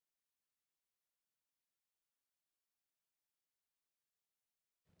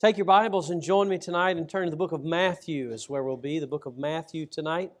Take your Bibles and join me tonight and turn to the book of Matthew is where we'll be. The book of Matthew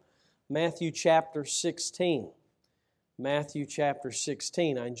tonight. Matthew chapter 16. Matthew chapter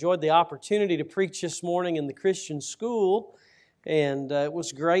 16. I enjoyed the opportunity to preach this morning in the Christian school, and it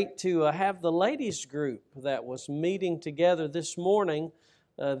was great to have the ladies group that was meeting together this morning.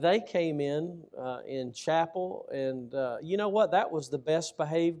 They came in chapel, and you know what? That was the best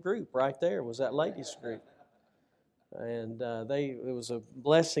behaved group right there, was that ladies group. And it was a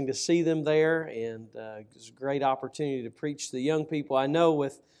blessing to see them there, and it was a great opportunity to preach to the young people. I know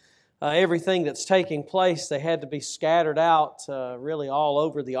with everything that's taking place, they had to be scattered out really all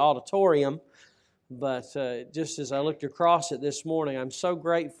over the auditorium. But just as I looked across it this morning, I'm so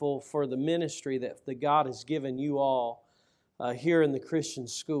grateful for the ministry that God has given you all here in the Christian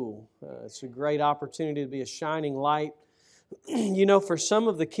school. It's a great opportunity to be a shining light. You know, for some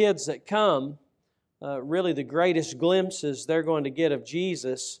of the kids that come, really the greatest glimpses they're going to get of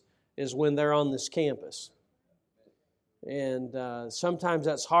Jesus is when they're on this campus. And sometimes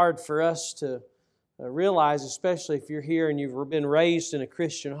that's hard for us to realize, especially if you're here and you've been raised in a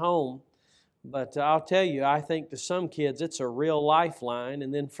Christian home. But I'll tell you, I think to some kids it's a real lifeline.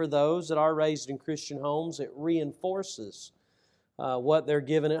 And then for those that are raised in Christian homes, it reinforces what they're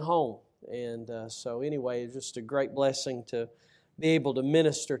given at home. And so anyway, it's just a great blessing to be able to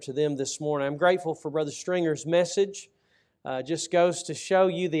minister to them this morning. I'm grateful for Brother Stringer's message. Just goes to show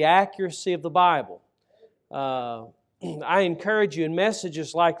you the accuracy of the Bible. I encourage you in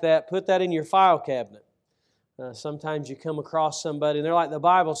messages like that, put that in your file cabinet. Sometimes you come across somebody and they're like, the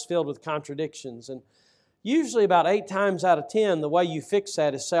Bible's filled with contradictions. And usually about 8 times out of 10, the way you fix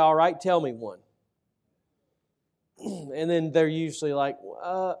that is say, all right, tell me one. And then they're usually like,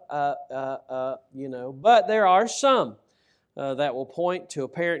 you know. But there are some that will point to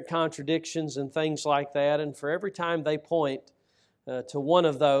apparent contradictions and things like that. And for every time they point to one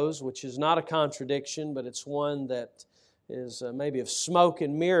of those, which is not a contradiction, but it's one that is maybe of smoke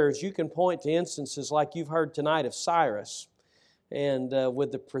and mirrors, you can point to instances like you've heard tonight of Cyrus, and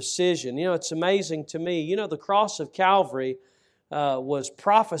with the precision. You know, it's amazing to me. You know, the cross of Calvary was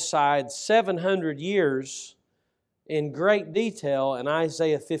prophesied 700 years in great detail in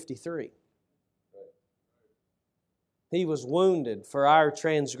Isaiah 53. He was wounded for our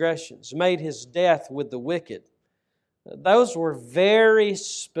transgressions, made His death with the wicked. Those were very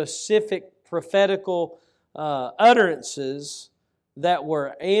specific prophetical utterances that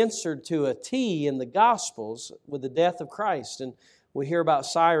were answered to a T in the Gospels with the death of Christ. And we hear about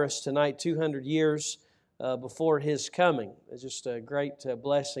Cyrus tonight, 200 years before His coming. It's just a great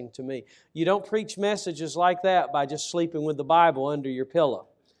blessing to me. You don't preach messages like that by just sleeping with the Bible under your pillow.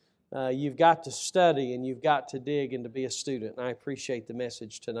 You've got to study and you've got to dig and to be a student. And I appreciate the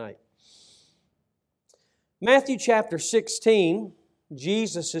message tonight. Matthew chapter 16,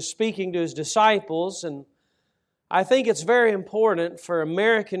 Jesus is speaking to His disciples, and I think it's very important for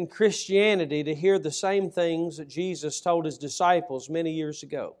American Christianity to hear the same things that Jesus told His disciples many years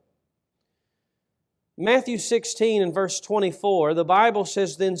ago. Matthew 16 and verse 24, the Bible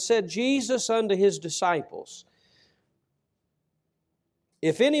says, Then said Jesus unto His disciples,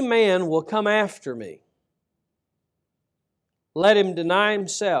 If any man will come after me, let him deny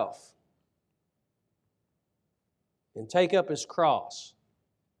himself and take up his cross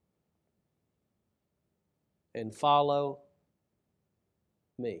and follow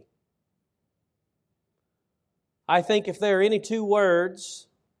me. I think if there are any 2 words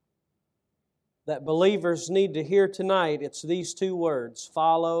that believers need to hear tonight, it's these 2 words: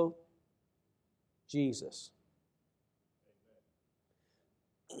 follow Jesus.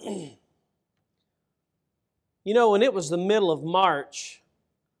 You know, when it was the middle of March,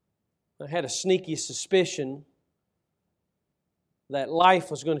 I had a sneaky suspicion that life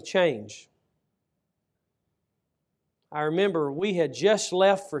was going to change. I remember we had just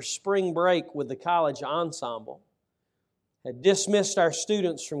left for spring break with the college ensemble, had dismissed our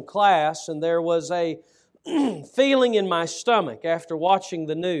students from class, and there was a feeling in my stomach after watching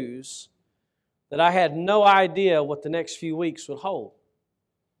the news that I had no idea what the next few weeks would hold.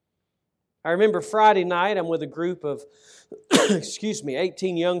 I remember Friday night, I'm with a group of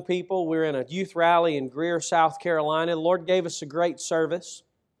 18 young people. We're in a youth rally in Greer, South Carolina. The Lord gave us a great service.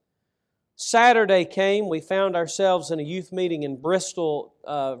 Saturday came, we found ourselves in a youth meeting in Bristol,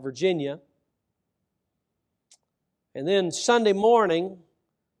 Virginia. And then Sunday morning,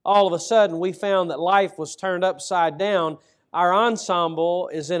 all of a sudden, we found that life was turned upside down. Our ensemble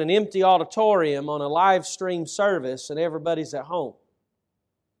is in an empty auditorium on a live stream service, and everybody's at home.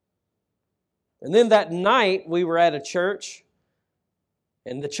 And then that night, we were at a church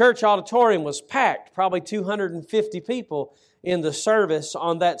And the church auditorium was packed, probably 250 people in the service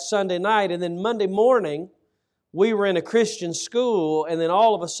on that Sunday night. And then Monday morning, we were in a Christian school, and then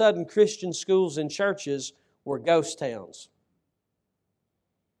all of a sudden, Christian schools and churches were ghost towns.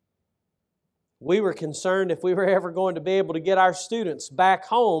 We were concerned if we were ever going to be able to get our students back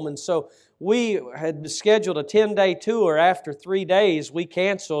home, and so we had scheduled a 10-day tour. After 3 days, we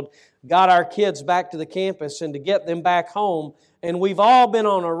canceled, got our kids back to the campus and to get them back home, and we've all been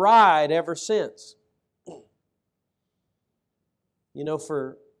on a ride ever since. You know,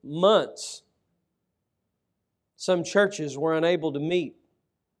 for months, some churches were unable to meet.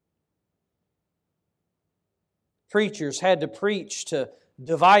 Preachers had to preach to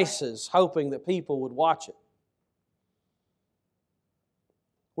devices, hoping that people would watch it.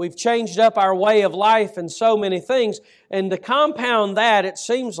 We've changed up our way of life in so many things, and to compound that, it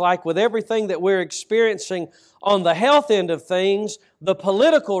seems like with everything that we're experiencing on the health end of things, the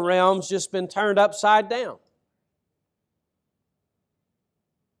political realm's just been turned upside down.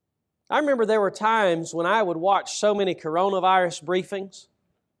 I remember there were times when I would watch so many coronavirus briefings.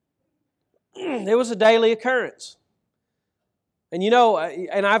 It was a daily occurrence. And you know,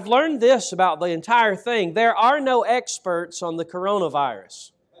 and I've learned this about the entire thing. There are no experts on the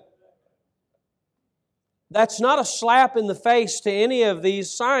coronavirus. That's not a slap in the face to any of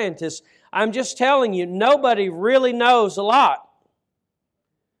these scientists. I'm just telling you, nobody really knows a lot.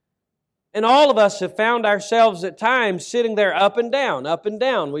 And all of us have found ourselves at times sitting there up and down, up and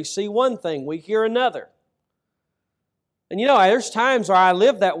down. We see one thing, we hear another. And you know, there's times where I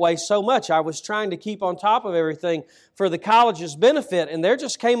lived that way so much. I was trying to keep on top of everything for the college's benefit, and there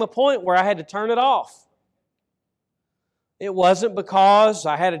just came a point where I had to turn it off. It wasn't because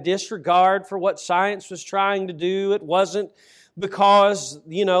I had a disregard for what science was trying to do. It wasn't because,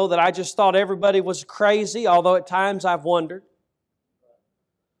 you know, that I just thought everybody was crazy, although at times I've wondered.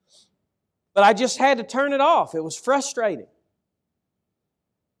 But I just had to turn it off. It was frustrating.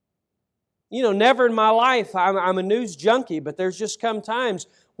 You know, never in my life, I'm a news junkie, but there's just come times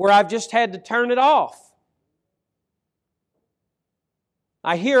where I've just had to turn it off.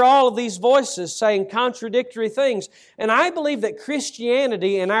 I hear all of these voices saying contradictory things, and I believe that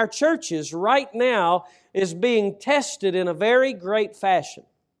Christianity in our churches right now is being tested in a very great fashion.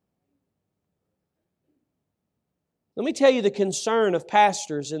 Let me tell you the concern of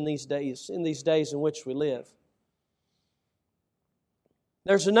pastors in these days in which we live.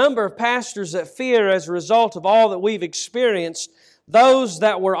 There's a number of pastors that fear, as a result of all that we've experienced, those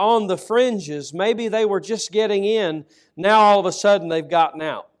that were on the fringes, maybe they were just getting in, now all of a sudden they've gotten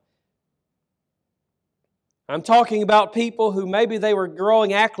out. I'm talking about people who maybe they were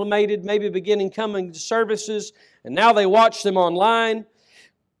growing acclimated, maybe coming to services, and now they watch them online.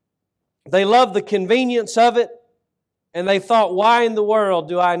 They love the convenience of it, and they thought, why in the world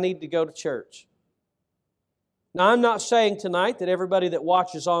do I need to go to church? Now, I'm not saying tonight that everybody that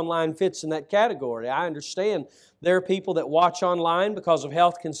watches online fits in that category. I understand there are people that watch online because of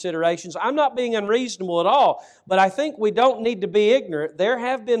health considerations. I'm not being unreasonable at all, but I think we don't need to be ignorant. There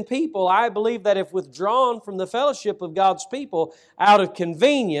have been people, I believe, that have withdrawn from the fellowship of God's people out of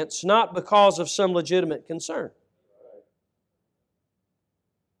convenience, not because of some legitimate concern.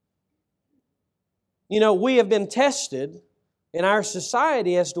 You know, we have been tested in our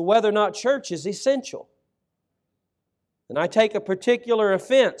society as to whether or not church is essential. And I take a particular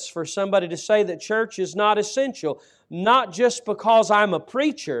offense for somebody to say that church is not essential, not just because I'm a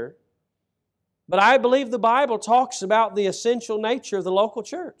preacher, but I believe the Bible talks about the essential nature of the local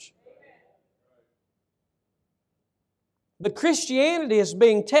church. But Christianity is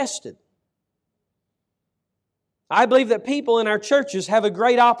being tested. I believe that people in our churches have a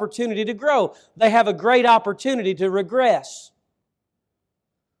great opportunity to grow. They have a great opportunity to regress.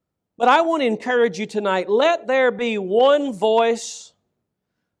 But I want to encourage you tonight, let there be one voice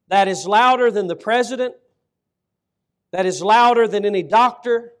that is louder than the president, that is louder than any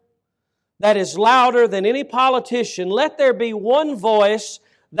doctor, that is louder than any politician. Let there be one voice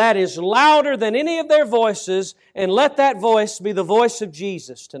that is louder than any of their voices, and let that voice be the voice of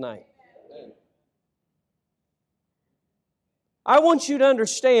Jesus tonight. I want you to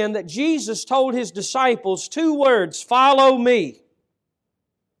understand that Jesus told His disciples 2 words, follow me.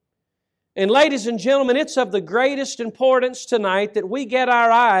 And ladies and gentlemen, it's of the greatest importance tonight that we get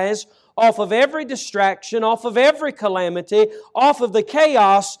our eyes off of every distraction, off of every calamity, off of the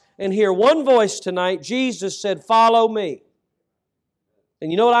chaos, and hear one voice tonight. Jesus said, follow me.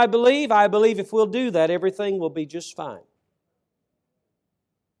 And you know what I believe? I believe if we'll do that, everything will be just fine.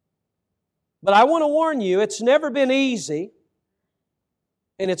 But I want to warn you, it's never been easy,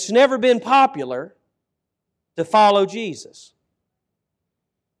 and it's never been popular to follow Jesus.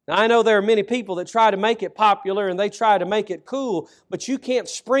 Now, I know there are many people that try to make it popular and they try to make it cool, but you can't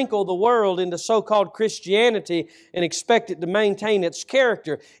sprinkle the world into so-called Christianity and expect it to maintain its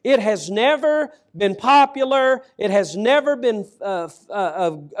character. It has never been popular. It has never been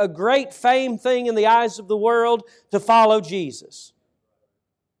a great fame thing in the eyes of the world to follow Jesus.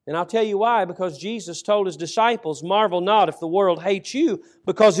 And I'll tell you why, because Jesus told His disciples, "Marvel not if the world hates you,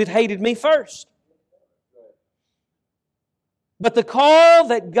 because it hated me first." But the call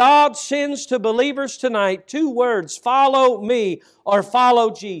that God sends to believers tonight, 2 words, follow me or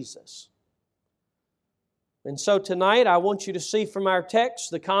follow Jesus. And so tonight I want you to see from our text,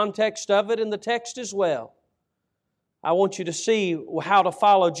 the context of it and the text as well. I want you to see how to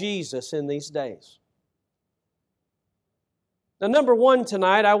follow Jesus in these days. Now, number 1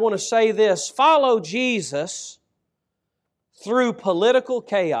 tonight, I want to say this: follow Jesus through political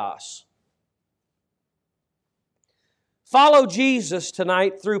chaos. Follow Jesus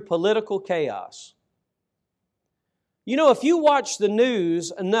tonight through political chaos. You know, if you watch the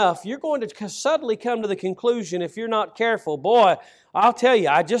news enough, you're going to suddenly come to the conclusion, if you're not careful, boy, I'll tell you,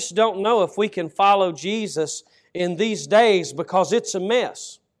 I just don't know if we can follow Jesus in these days because it's a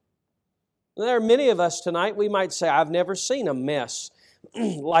mess. There are many of us tonight, we might say, I've never seen a mess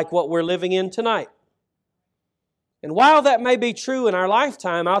like what we're living in tonight. And while that may be true in our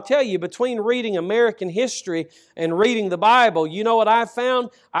lifetime, I'll tell you, between reading American history and reading the Bible, you know what I've found?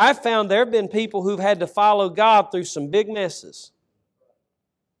 I've found there have been people who've had to follow God through some big messes.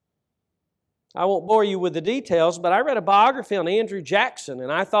 I won't bore you with the details, but I read a biography on Andrew Jackson,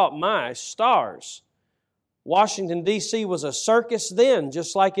 and I thought, my stars, Washington, D.C. was a circus then,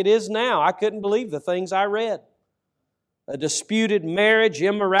 just like it is now. I couldn't believe the things I read. A disputed marriage,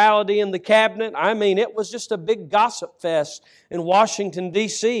 immorality in the cabinet. I mean, it was just a big gossip fest in Washington,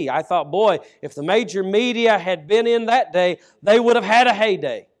 D.C. I thought, boy, if the major media had been in that day, they would have had a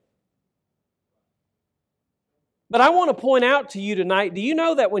heyday. But I want to point out to you tonight, do you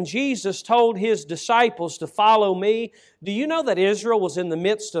know that when Jesus told His disciples to follow me, do you know that Israel was in the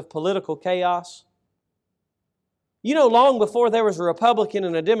midst of political chaos? You know, long before there was a Republican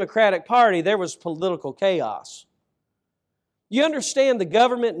and a Democratic Party, there was political chaos. You understand the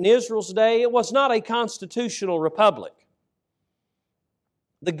government in Israel's day, it was not a constitutional republic.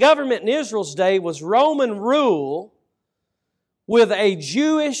 The government in Israel's day was Roman rule with a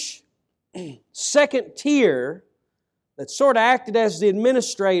Jewish second tier that sort of acted as the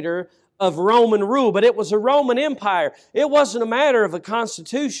administrator of Roman rule, but it was a Roman Empire. It wasn't a matter of a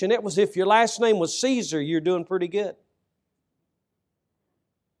constitution. It was if your last name was Caesar, you're doing pretty good.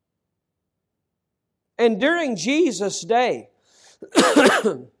 And during Jesus' day,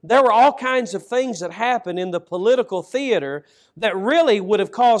 there were all kinds of things that happened in the political theater that really would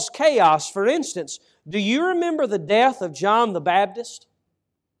have caused chaos. For instance, do you remember the death of John the Baptist?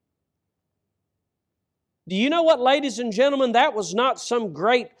 Do you know what, ladies and gentlemen? That was not some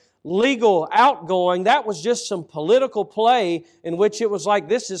great legal outgoing. That was just some political play in which it was like,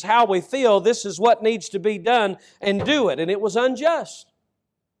 this is how we feel, this is what needs to be done, and do it. And it was unjust.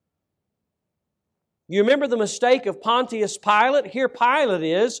 You remember the mistake of Pontius Pilate? Here Pilate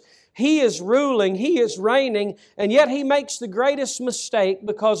is. He is ruling, he is reigning, and yet he makes the greatest mistake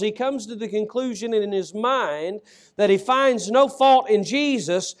because he comes to the conclusion in his mind that he finds no fault in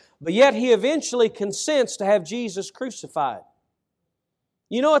Jesus, but yet he eventually consents to have Jesus crucified.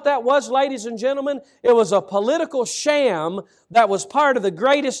 You know what that was, ladies and gentlemen? It was a political sham that was part of the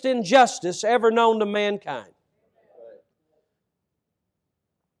greatest injustice ever known to mankind.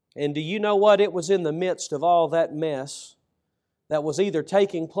 And do you know what? It was in the midst of all that mess that was either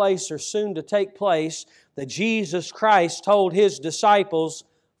taking place or soon to take place that Jesus Christ told His disciples,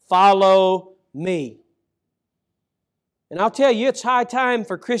 "Follow me." And I'll tell you, it's high time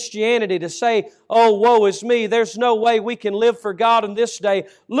for Christianity to say, "Oh, woe is me, there's no way we can live for God in this day."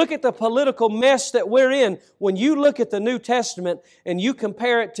 Look at the political mess that we're in. When you look at the New Testament and you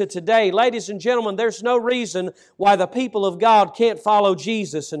compare it to today, ladies and gentlemen, there's no reason why the people of God can't follow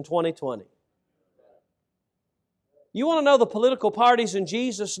Jesus in 2020. You want to know the political parties in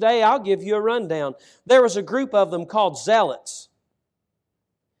Jesus' day? I'll give you a rundown. There was a group of them called Zealots.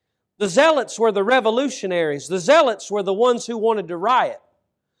 The Zealots were the revolutionaries. The Zealots were the ones who wanted to riot.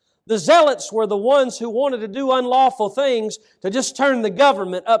 The Zealots were the ones who wanted to do unlawful things to just turn the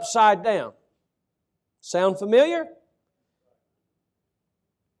government upside down. Sound familiar?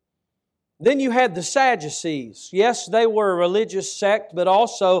 Then you had the Sadducees. Yes, they were a religious sect, but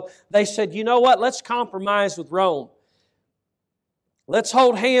also they said, you know what, let's compromise with Rome. Let's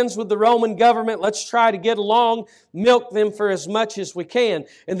hold hands with the Roman government. Let's try to get along, milk them for as much as we can.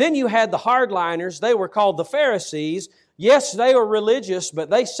 And then you had the hardliners. They were called the Pharisees. Yes, they were religious, but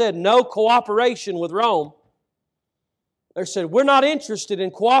they said no cooperation with Rome. They said, we're not interested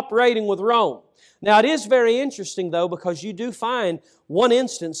in cooperating with Rome. Now, it is very interesting, though, because you do find one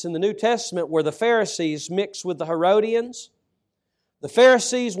instance in the New Testament where the Pharisees mixed with the Herodians. The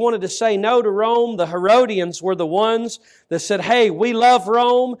Pharisees wanted to say no to Rome. The Herodians were the ones that said, hey, we love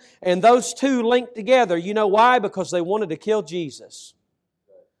Rome. And those two linked together. You know why? Because they wanted to kill Jesus.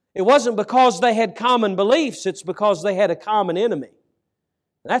 It wasn't because they had common beliefs. It's because they had a common enemy.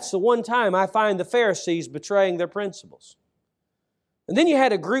 That's the one time I find the Pharisees betraying their principles. And then you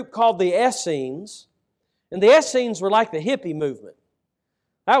had a group called the Essenes. And the Essenes were like the hippie movement.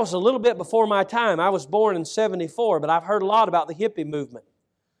 That was a little bit before my time. I was born in 74, but I've heard a lot about the hippie movement.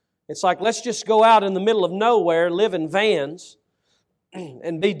 It's like, let's just go out in the middle of nowhere, live in vans,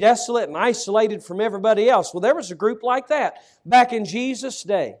 and be desolate and isolated from everybody else. Well, there was a group like that back in Jesus'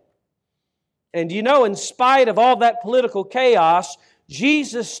 day. And you know, in spite of all that political chaos,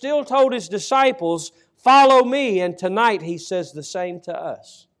 Jesus still told His disciples, follow me, and tonight He says the same to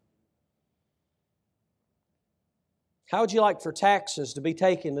us. How would you like for taxes to be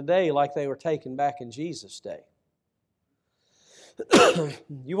taken today like they were taken back in Jesus' day?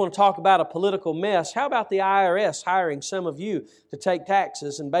 You want to talk about a political mess? How about the IRS hiring some of you to take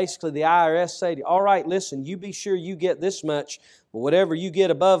taxes, and basically the IRS say to you, all right, listen, you be sure you get this much, but whatever you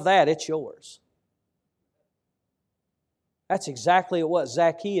get above that, it's yours. That's exactly what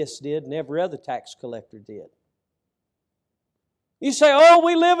Zacchaeus did and every other tax collector did. You say, oh,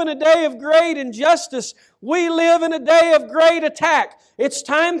 we live in a day of great injustice. We live in a day of great attack. It's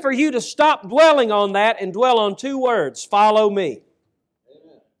time for you to stop dwelling on that and dwell on two words, follow me.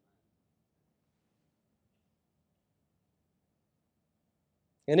 Amen.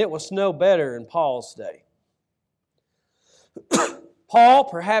 And it was no better in Paul's day. Paul,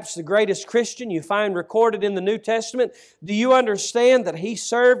 perhaps the greatest Christian you find recorded in the New Testament, do you understand that he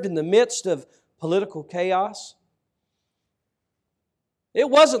served in the midst of political chaos? It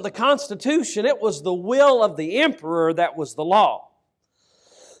wasn't the Constitution, it was the will of the emperor that was the law.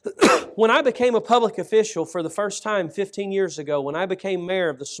 When I became a public official for the first time 15 years ago, when I became mayor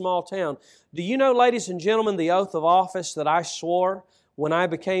of the small town, do you know, ladies and gentlemen, the oath of office that I swore when I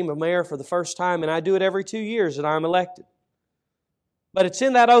became a mayor for the first time, and I do it every 2 years that I'm elected. But it's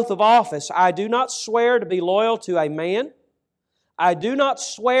in that oath of office, I do not swear to be loyal to a man. I do not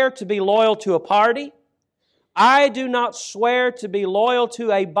swear to be loyal to a party. I do not swear to be loyal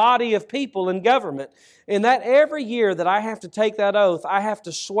to a body of people in government. And that every year that I have to take that oath, I have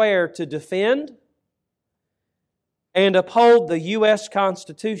to swear to defend and uphold the U.S.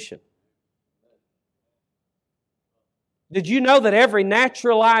 Constitution. Did you know that every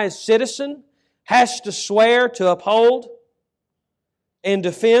naturalized citizen has to swear to uphold and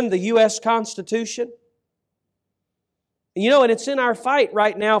defend the U.S. Constitution? You know, and it's in our fight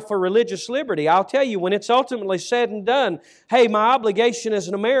right now for religious liberty. I'll tell you, when it's ultimately said and done, hey, my obligation as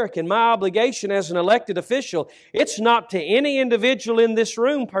an American, my obligation as an elected official, it's not to any individual in this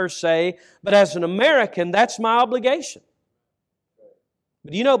room per se, but as an American, that's my obligation.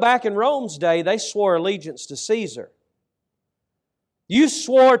 But you know, back in Rome's day, they swore allegiance to Caesar. You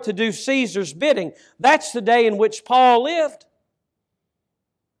swore to do Caesar's bidding. That's the day in which Paul lived.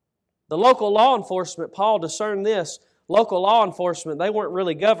 The local law enforcement, Paul discerned this. Local law enforcement, they weren't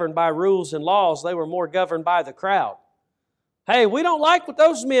really governed by rules and laws. They were more governed by the crowd. Hey, we don't like what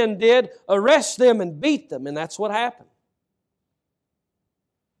those men did. Arrest them and beat them. And that's what happened.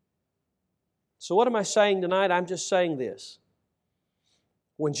 So what am I saying tonight? I'm just saying this.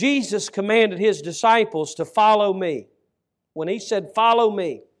 When Jesus commanded His disciples to follow me, when He said, follow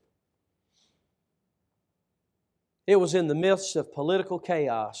me, it was in the midst of political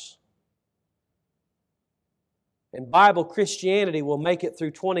chaos. And Bible Christianity will make it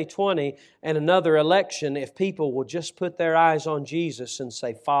through 2020 and another election if people will just put their eyes on Jesus and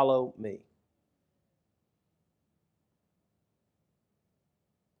say, follow me.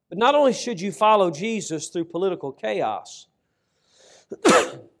 But not only should you follow Jesus through political chaos,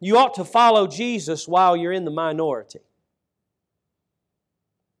 you ought to follow Jesus while you're in the minority.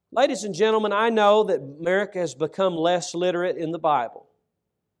 Ladies and gentlemen, I know that America has become less literate in the Bible.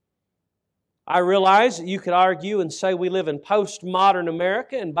 I realize that you could argue and say we live in postmodern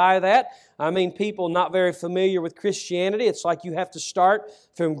America, and by that, I mean people not very familiar with Christianity. It's like you have to start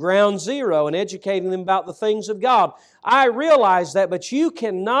from ground zero and educating them about the things of God. I realize that, but you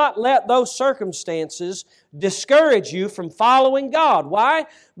cannot let those circumstances discourage you from following God. Why?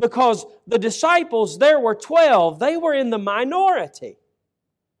 Because the disciples, there were 12. They were in the minority.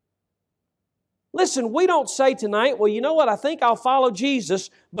 Listen, we don't say tonight, well, you know what, I think I'll follow Jesus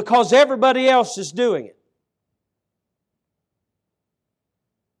because everybody else is doing it.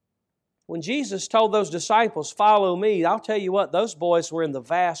 When Jesus told those disciples, "Follow me," I'll tell you what, those boys were in the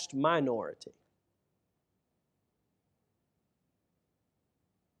vast minority.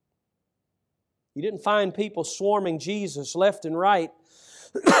 You didn't find people swarming Jesus left and right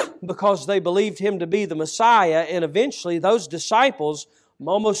because they believed Him to be the Messiah, and eventually those disciples,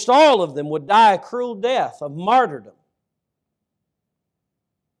 almost all of them, would die a cruel death of martyrdom.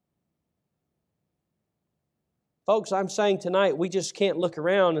 Folks, I'm saying tonight we just can't look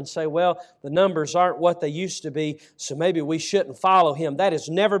around and say, well, the numbers aren't what they used to be, so maybe we shouldn't follow Him. That has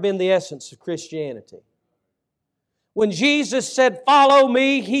never been the essence of Christianity. When Jesus said, "Follow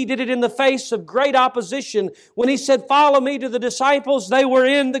me," He did it in the face of great opposition. When He said, "Follow me," to the disciples, they were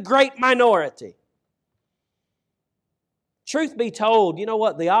in the great minority. Truth be told, you know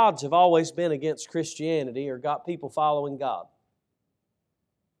what? The odds have always been against Christianity or got people following God.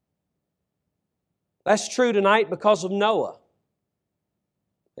 That's true tonight because of Noah.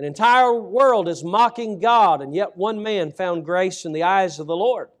 An entire world is mocking God, and yet one man found grace in the eyes of the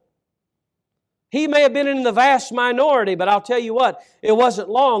Lord. He may have been in the vast minority, but I'll tell you what, it wasn't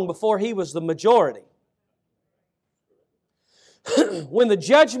long before he was the majority. When the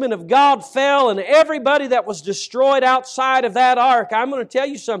judgment of God fell and everybody that was destroyed outside of that ark, I'm going to tell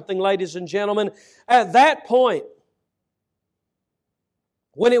you something, ladies and gentlemen, at that point,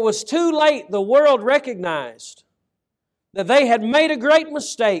 when it was too late, the world recognized that they had made a great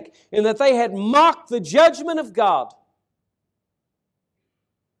mistake and that they had mocked the judgment of God.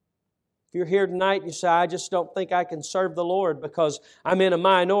 If you're here tonight and you say, "I just don't think I can serve the Lord because I'm in a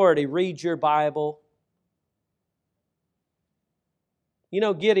minority," read your Bible. You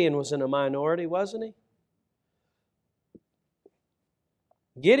know, Gideon was in a minority, wasn't he?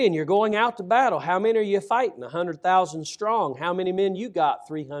 Gideon, you're going out to battle. How many are you fighting? 100,000 strong. How many men you got?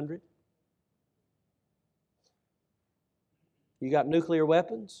 300. You got nuclear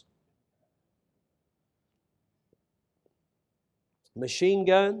weapons? Machine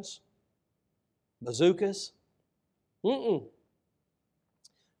guns? Bazookas? No,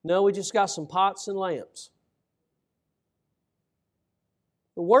 we just got some pots and lamps.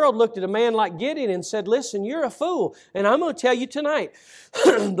 The world looked at a man like Gideon and said, "Listen, you're a fool." And I'm going to tell you tonight,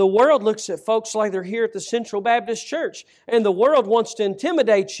 the world looks at folks like they're here at the Central Baptist Church, and the world wants to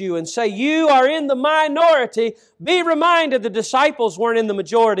intimidate you and say, "You are in the minority." Be reminded the disciples weren't in the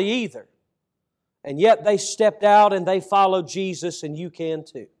majority either. And yet they stepped out and they followed Jesus, and you can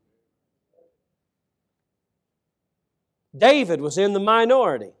too. David was in the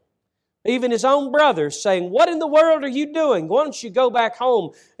minority. Even his own brothers saying, "What in the world are you doing? Why don't you go back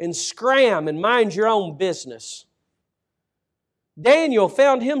home and scram and mind your own business?" Daniel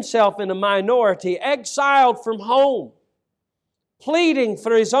found himself in a minority, exiled from home, pleading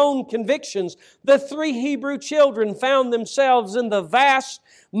for his own convictions. The 3 Hebrew children found themselves in the vast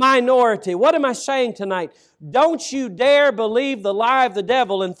minority. What am I saying tonight? Don't you dare believe the lie of the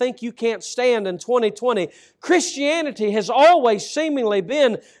devil and think you can't stand in 2020. Christianity has always seemingly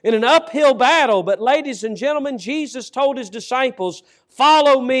been in an uphill battle, but ladies and gentlemen, Jesus told His disciples,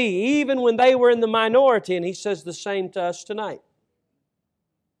 "Follow me," even when they were in the minority, and He says the same to us tonight.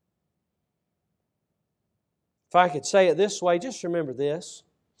 If I could say it this way, just remember this.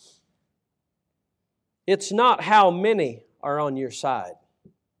 It's not how many are on your side.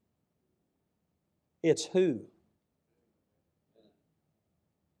 It's who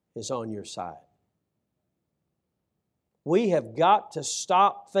is on your side. We have got to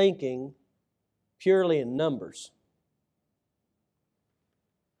stop thinking purely in numbers.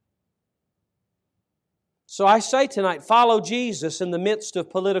 So I say tonight, follow Jesus in the midst of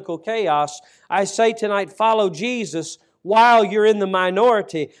political chaos. I say tonight, follow Jesus while you're in the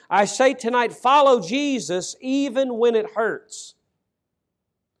minority. I say tonight, follow Jesus even when it hurts.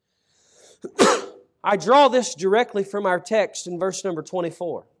 I draw this directly from our text in verse number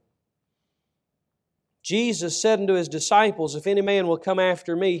 24. Jesus said unto His disciples, "If any man will come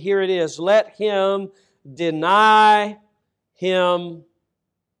after me," here it is, "let him deny himself."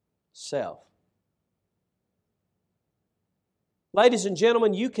 Ladies and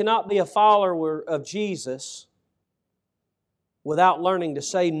gentlemen, you cannot be a follower of Jesus without learning to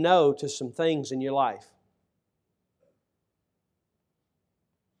say no to some things in your life.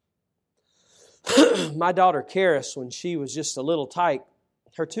 My daughter Karis, when she was just a little tyke,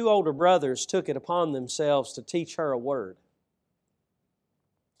 her 2 older brothers took it upon themselves to teach her a word.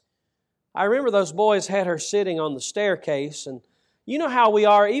 I remember those boys had her sitting on the staircase, and you know how we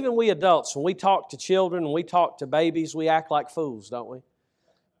are, even we adults, when we talk to children and we talk to babies, we act like fools, don't we?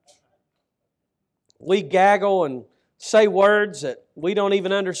 We gaggle and say words that we don't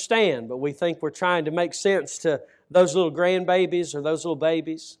even understand, but we think we're trying to make sense to those little grandbabies or those little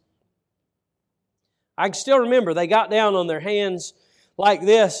babies. I can still remember they got down on their hands like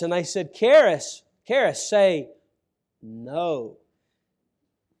this and they said, Karis, say no.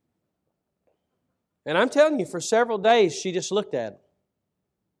 And I'm telling you, for several days she just looked at them.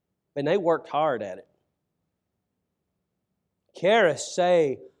 And they worked hard at it. Karis,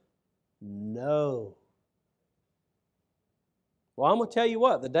 say no. Well, I'm going to tell you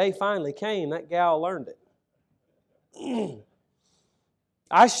what, the day finally came, that gal learned it.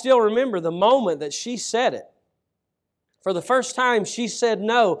 I still remember the moment that she said it. For the first time, she said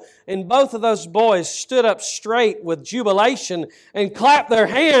no, and both of those boys stood up straight with jubilation and clapped their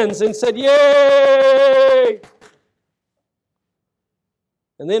hands and said, "Yay!"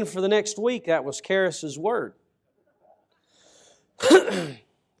 And then for the next week, that was Karis's word.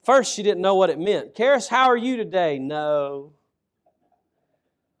 First, she didn't know what it meant. Karis, how are you today? No.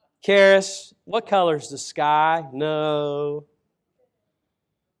 Karis, what color's the sky? No.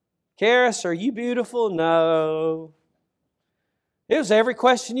 Karis, are you beautiful? No. It was every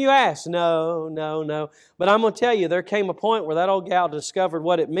question you asked. No, no, no. But I'm going to tell you, there came a point where that old gal discovered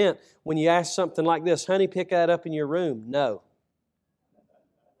what it meant when you asked something like this, "Honey, pick that up in your room." No.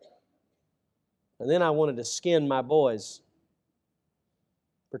 And then I wanted to skin my boys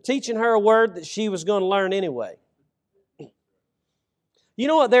for teaching her a word that she was going to learn anyway. You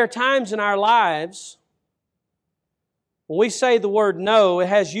know what? There are times in our lives when we say the word no, it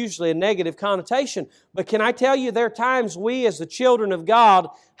has usually a negative connotation. But can I tell you, there are times we as the children of God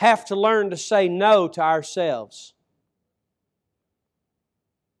have to learn to say no to ourselves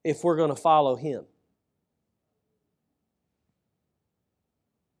if we're going to follow Him.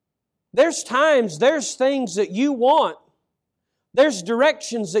 There's times, there's things that you want. There's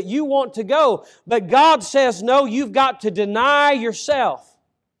directions that you want to go. But God says, no, you've got to deny yourself.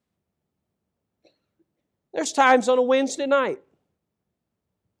 There's times on a Wednesday night.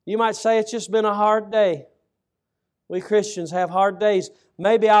 You might say, it's just been a hard day. We Christians have hard days.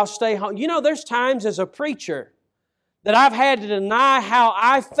 Maybe I'll stay home. You know, there's times as a preacher that I've had to deny how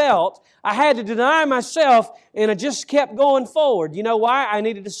I felt. I had to deny myself, and I just kept going forward. You know why? I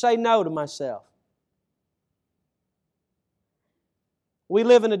needed to say no to myself. We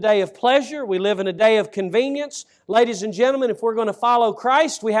live in a day of pleasure. We live in a day of convenience. Ladies and gentlemen, if we're going to follow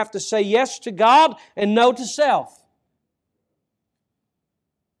Christ, we have to say yes to God and no to self.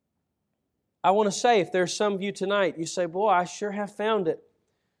 I want to say, if there's some of you tonight, you say, boy, I sure have found it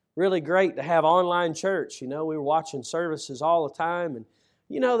really great to have online church. You know, we were watching services all the time. And,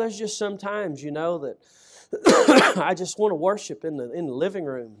 you know, there's just sometimes, you know, that I just want to worship in the living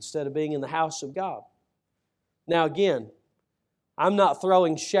room instead of being in the house of God. Now, again, I'm not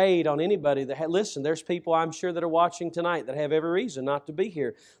throwing shade on anybody that listen, there's people I'm sure that are watching tonight that have every reason not to be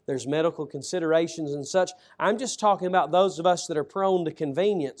here. There's medical considerations and such. I'm just talking about those of us that are prone to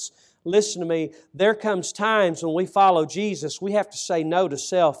convenience. Listen to me, there comes times when we follow Jesus, we have to say no to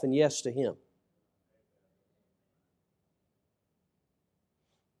self and yes to Him.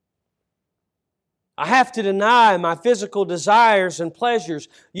 I have to deny my physical desires and pleasures.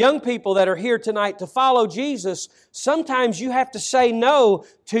 Young people that are here tonight to follow Jesus, sometimes you have to say no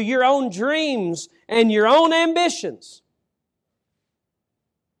to your own dreams and your own ambitions.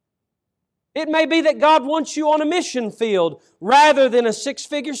 It may be that God wants you on a mission field rather than a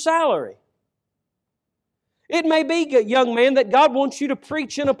 6-figure salary. It may be, young man, that God wants you to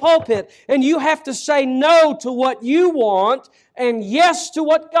preach in a pulpit, and you have to say no to what you want and yes to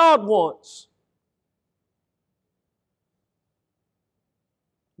what God wants.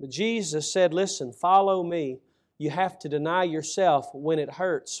 But Jesus said, listen, follow me. You have to deny yourself. When it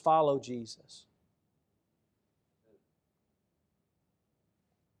hurts, follow Jesus.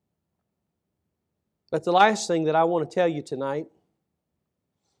 But the last thing that I want to tell you tonight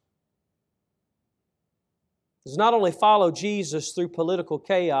is not only follow Jesus through political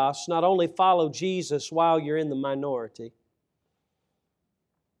chaos, not only follow Jesus while you're in the minority,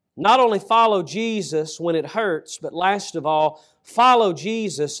 not only follow Jesus when it hurts, but last of all, follow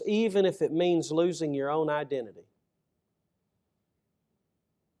Jesus even if it means losing your own identity.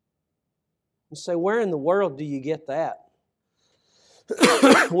 You say, where in the world do you get that?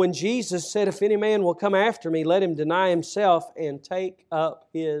 When Jesus said, if any man will come after me, let him deny himself and take up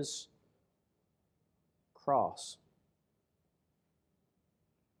his cross.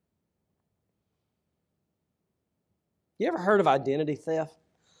 You ever heard of identity theft?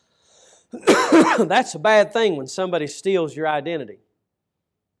 That's a bad thing when somebody steals your identity.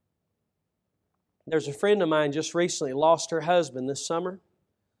 There's a friend of mine just recently lost her husband this summer.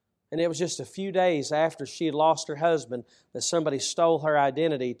 And it was just a few days after she had lost her husband that somebody stole her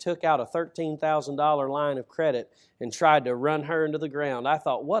identity, took out a $13,000 line of credit, and tried to run her into the ground. I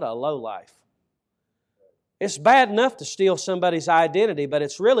thought, what a lowlife. It's bad enough to steal somebody's identity, but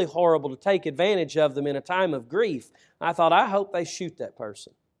it's really horrible to take advantage of them in a time of grief. I thought, I hope they shoot that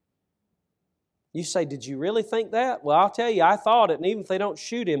person. You say, did you really think that? Well, I'll tell you, I thought it, and even if they don't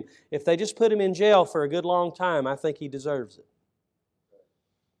shoot him, if they just put him in jail for a good long time, I think he deserves it.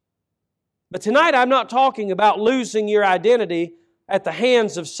 But tonight I'm not talking about losing your identity at the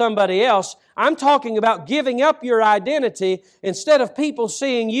hands of somebody else. I'm talking about giving up your identity. Instead of people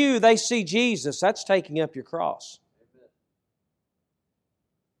seeing you, they see Jesus. That's taking up your cross.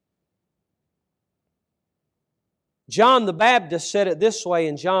 John the Baptist said it this way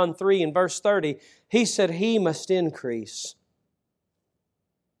in John 3 and verse 30. He said, He must increase,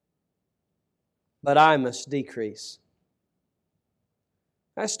 but I must decrease.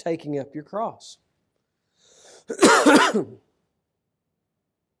 That's taking up your cross.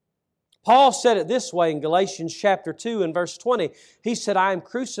 Paul said it this way in Galatians chapter 2 and verse 20. He said, I am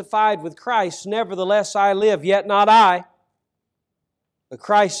crucified with Christ, nevertheless I live, yet not I. But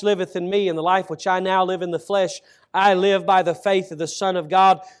Christ liveth in me, and the life which I now live in the flesh, I live by the faith of the Son of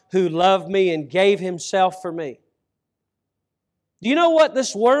God, who loved me and gave Himself for me. Do you know what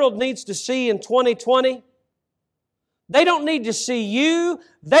this world needs to see in 2020? They don't need to see you.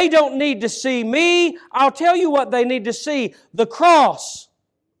 They don't need to see me. I'll tell you what they need to see. The cross.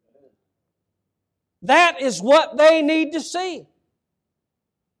 That is what they need to see.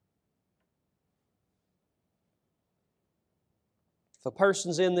 If a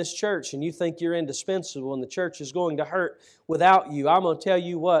person's in this church and you think you're indispensable and the church is going to hurt without you, I'm going to tell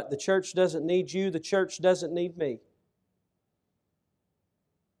you what, the church doesn't need you, the church doesn't need me.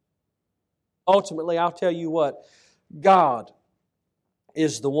 Ultimately, I'll tell you what, God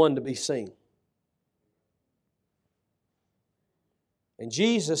is the one to be seen. And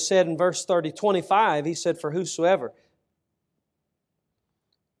Jesus said in verse 25, He said, For whosoever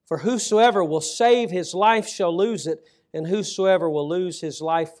will save his life shall lose it, and whosoever will lose his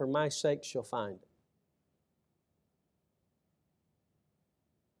life for my sake shall find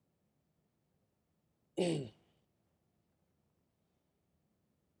it.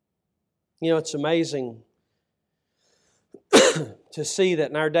 You know, it's amazing to see that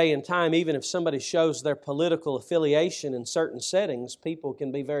in our day and time, even if somebody shows their political affiliation in certain settings, people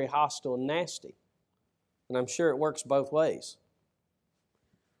can be very hostile and nasty. And I'm sure it works both ways.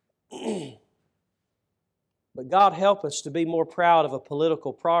 But God help us to be more proud of a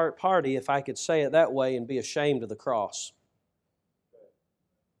political party, if I could say it that way, and be ashamed of the cross.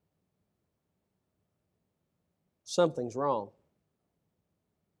 Something's wrong.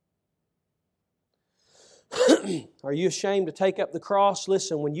 Are you ashamed to take up the cross?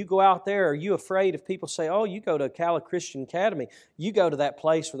 Listen, when you go out there, are you afraid if people say, oh, you go to Cala Christian Academy, you go to that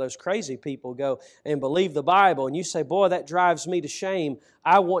place where those crazy people go and believe the Bible, and you say, boy, that drives me to shame.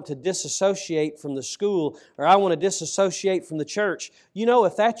 I want to disassociate from the school, or I want to disassociate from the church. You know,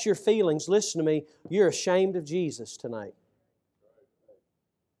 if that's your feelings, listen to me, you're ashamed of Jesus tonight.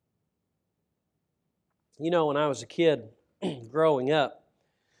 You know, when I was a kid growing up,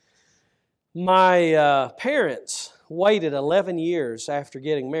 my parents waited 11 years after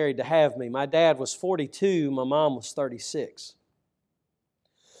getting married to have me. My dad was 42, my mom was 36.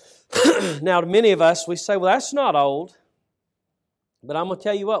 Now, to many of us, we say, well, that's not old. But I'm going to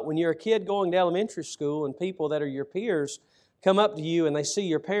tell you what, when you're a kid going to elementary school and people that are your peers come up to you and they see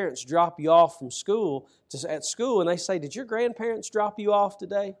your parents drop you off from school at school and they say, did your grandparents drop you off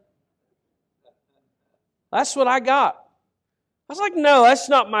today? That's what I got. I was like, no, that's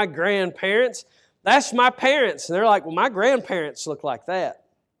not my grandparents. That's my parents. And they're like, well, my grandparents look like that.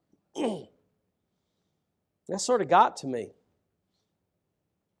 That sort of got to me.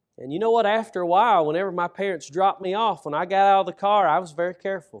 And you know what? After a while, whenever my parents dropped me off, when I got out of the car, I was very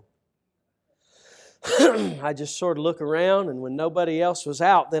careful. I just sort of look around, and when nobody else was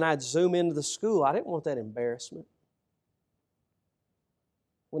out, then I'd zoom into the school. I didn't want that embarrassment.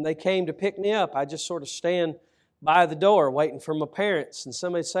 When they came to pick me up, I just sort of stand by the door waiting for my parents. And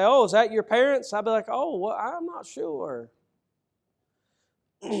somebody say, oh, is that your parents? I'd be like, oh, well, I'm not sure.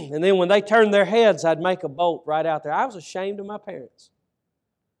 And then when they turned their heads, I'd make a bolt right out there. I was ashamed of my parents.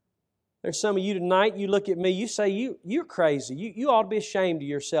 There's some of you tonight, you look at me, you say, you're crazy. You ought to be ashamed of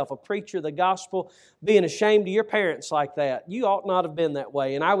yourself. A preacher of the gospel being ashamed of your parents like that. You ought not have been that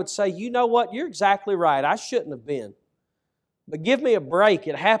way. And I would say, you know what? You're exactly right. I shouldn't have been. But give me a break.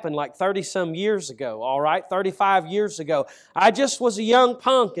 It happened like 30-some years ago, all right? 35 years ago. I just was a young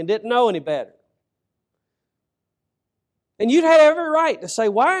punk and didn't know any better. And you'd have every right to say,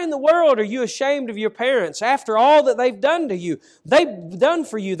 why in the world are you ashamed of your parents after all that they've done to you? They've done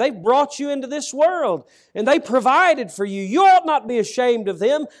for you. They've brought you into this world and they provided for you. You ought not be ashamed of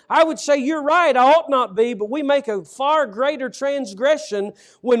them. I would say you're right, I ought not be, but we make a far greater transgression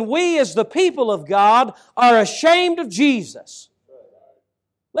when we as the people of God are ashamed of Jesus.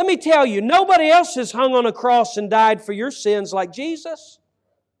 Let me tell you, nobody else has hung on a cross and died for your sins like Jesus.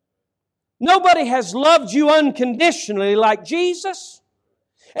 Nobody has loved you unconditionally like Jesus.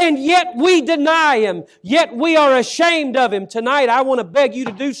 And yet we deny Him. Yet we are ashamed of Him. Tonight I want to beg you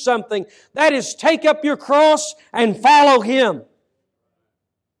to do something. That is, take up your cross and follow Him.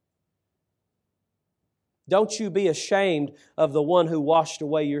 Don't you be ashamed of the one who washed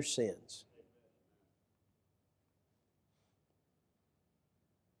away your sins.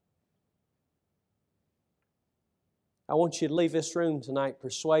 I want you to leave this room tonight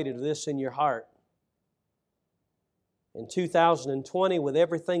persuaded of this in your heart. In 2020, with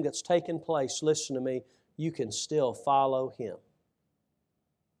everything that's taken place, listen to me, you can still follow Him.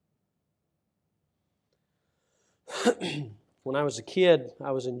 When I was a kid,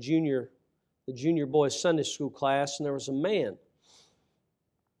 I was in the junior boys' Sunday school class, and there was a man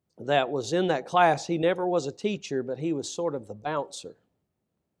that was in that class. He never was a teacher, but he was sort of the bouncer.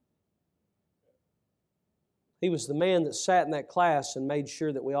 He was the man that sat in that class and made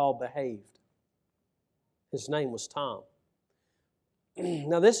sure that we all behaved. His name was Tom.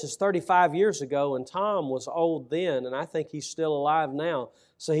 Now, this is 35 years ago, and Tom was old then, and I think he's still alive now,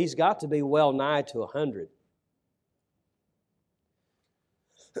 so he's got to be well nigh to 100.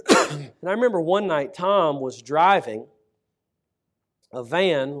 And I remember one night Tom was driving a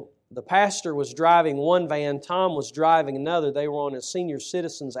van. The pastor was driving one van, Tom was driving another. They were on a senior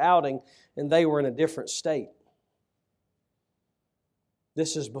citizens outing, and they were in a different state.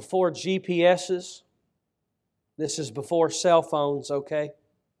 This is before GPSs. This is before cell phones, okay?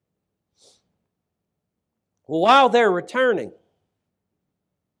 Well, while they're returning,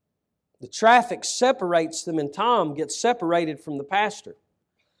 the traffic separates them and Tom gets separated from the pastor.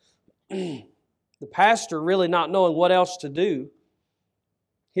 The pastor really not knowing what else to do.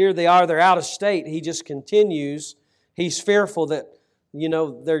 Here they are, they're out of state. He just continues. He's fearful that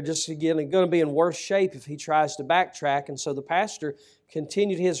they're just going to be in worse shape if he tries to backtrack. And so the pastor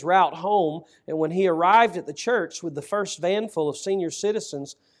continued his route home. And when he arrived at the church with the first van full of senior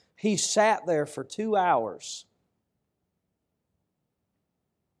citizens, he sat there for 2 hours.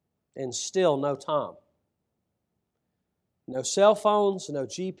 And still no Tom. No cell phones, no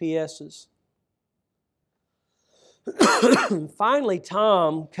GPSs. Finally,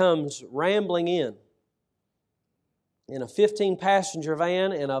 Tom comes rambling in a 15-passenger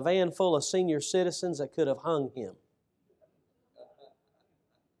van and a van full of senior citizens that could have hung him.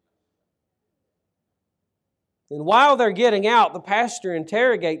 And while they're getting out, the pastor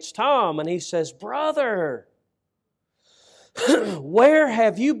interrogates Tom and he says, "Brother, where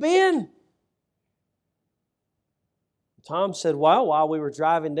have you been?" Tom said, "Well, while we were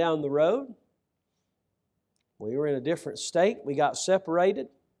driving down the road, we were in a different state. We got separated."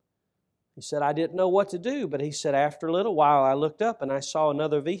 He said, "I didn't know what to do," but he said, "After a little while, I looked up and I saw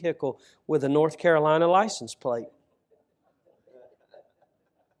another vehicle with a North Carolina license plate.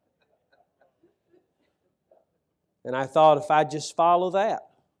 And I thought if I'd just follow that,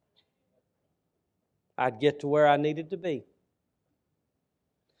 I'd get to where I needed to be."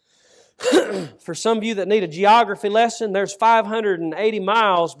 For some of you that need a geography lesson, there's 580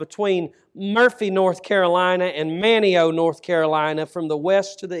 miles between Murphy, North Carolina and Manteo, North Carolina from the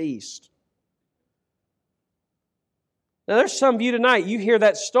west to the east. Now there's some of you tonight, you hear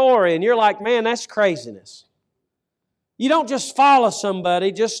that story and you're like, "Man, that's craziness." You don't just follow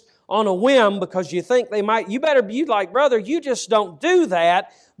somebody just on a whim because you think they might. You better be like, "Brother, you just don't do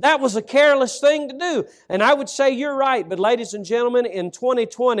that. That was a careless thing to do." And I would say you're right, but ladies and gentlemen, in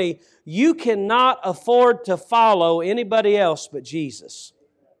 2020, you cannot afford to follow anybody else but Jesus.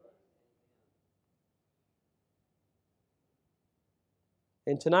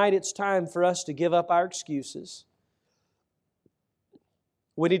 And tonight it's time for us to give up our excuses.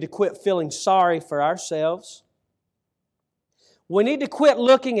 We need to quit feeling sorry for ourselves. We need to quit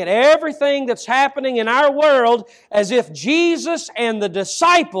looking at everything that's happening in our world as if Jesus and the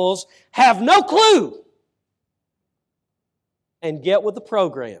disciples have no clue. And get with the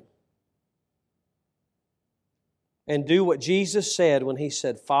program. And do what Jesus said when He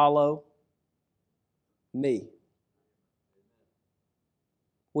said, "Follow me."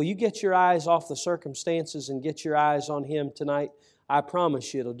 Will you get your eyes off the circumstances and get your eyes on Him tonight? I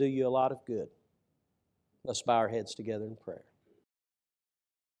promise you it'll do you a lot of good. Let's bow our heads together in prayer.